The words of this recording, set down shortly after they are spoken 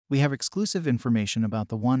We have exclusive information about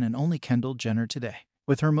the one and only Kendall Jenner today.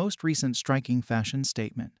 With her most recent striking fashion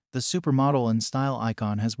statement, the supermodel and style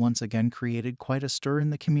icon has once again created quite a stir in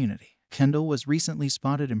the community. Kendall was recently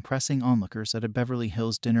spotted impressing onlookers at a Beverly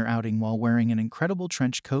Hills dinner outing while wearing an incredible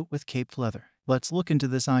trench coat with caped leather. Let's look into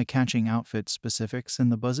this eye-catching outfit specifics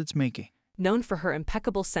and the buzz it's making. Known for her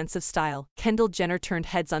impeccable sense of style, Kendall Jenner turned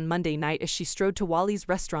heads on Monday night as she strode to Wally's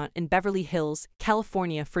restaurant in Beverly Hills,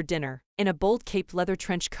 California for dinner. In a bold caped leather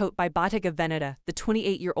trench coat by Bottega Veneta, the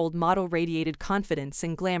 28-year-old model radiated confidence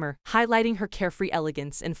and glamour, highlighting her carefree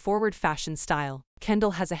elegance and forward fashion style.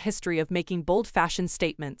 Kendall has a history of making bold fashion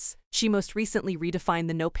statements. She most recently redefined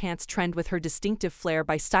the no-pants trend with her distinctive flair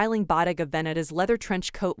by styling Bottega Veneta's leather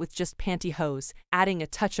trench coat with just pantyhose, adding a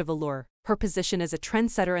touch of allure. Her position as a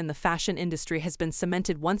trendsetter in the fashion industry has been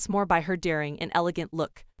cemented once more by her daring and elegant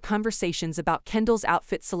look. Conversations about Kendall's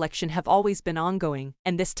outfit selection have always been ongoing,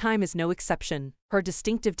 and this time is no exception. Her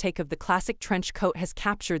distinctive take of the classic trench coat has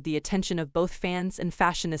captured the attention of both fans and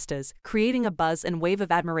fashionistas, creating a buzz and wave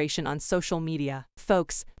of admiration on social media.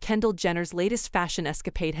 Folks, Kendall Jenner's latest fashion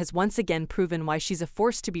escapade has once again proven why she's a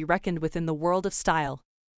force to be reckoned with in the world of style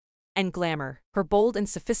and glamour. Her bold and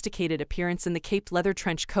sophisticated appearance in the caped leather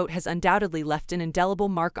trench coat has undoubtedly left an indelible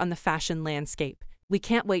mark on the fashion landscape. We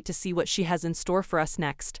can't wait to see what she has in store for us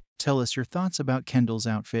next. Tell us your thoughts about Kendall's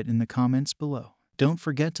outfit in the comments below. Don't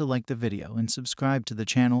forget to like the video and subscribe to the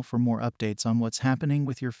channel for more updates on what's happening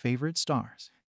with your favorite stars.